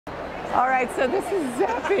All right, so this is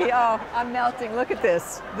Zeppe. Oh, I'm melting. Look at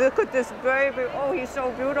this. Look at this baby. Oh, he's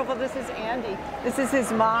so beautiful. This is Andy. This is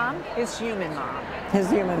his mom, his human mom. His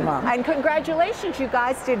human mom. And congratulations, you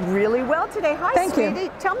guys did really well today. Hi, Thank sweetie.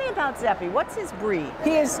 you. Tell me about Zeppe. What's his breed?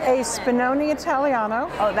 He is a Spinone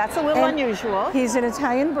Italiano. Oh, that's a little And unusual. He's an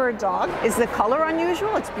Italian bird dog. Is the color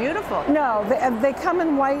unusual? It's beautiful. No, they come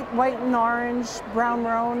in white and orange, brown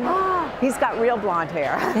roan. He's got real blonde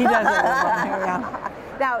hair. He does have real blonde hair, yeah.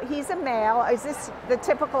 Now, he's a male. Is this the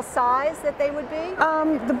typical size that they would be?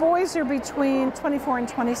 The boys are between 24 and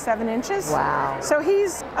 27 inches. Wow. So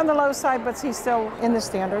he's on the low side, but he's still in the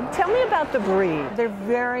standard. Tell me about the breed. They're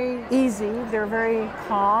very easy. They're very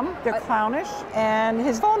calm. They're clownish. And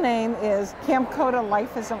his full name is Dakota,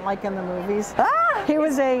 Life Isn't Like in the Movies. He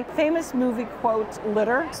was a famous movie quote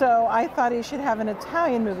litter, so I thought he should have an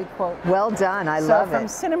Italian movie quote. Well done. I love it. So from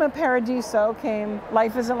Cinema Paradiso came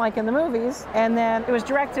Life Isn't Like in the Movies, and then it was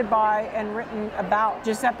directed by and written about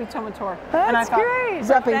Giuseppe Tomatore. And I That's thought, great.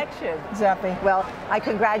 Zeppe. Perfection. Zeppe. Well, I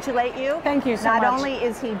congratulate you. Thank you so much. Not only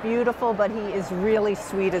is he beautiful, but he is really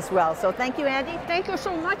sweet as well. So thank you, Andy. Thank you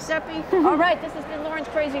so much, Zeppe. All right, this has been Lauren's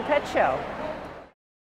Crazy Pet Show.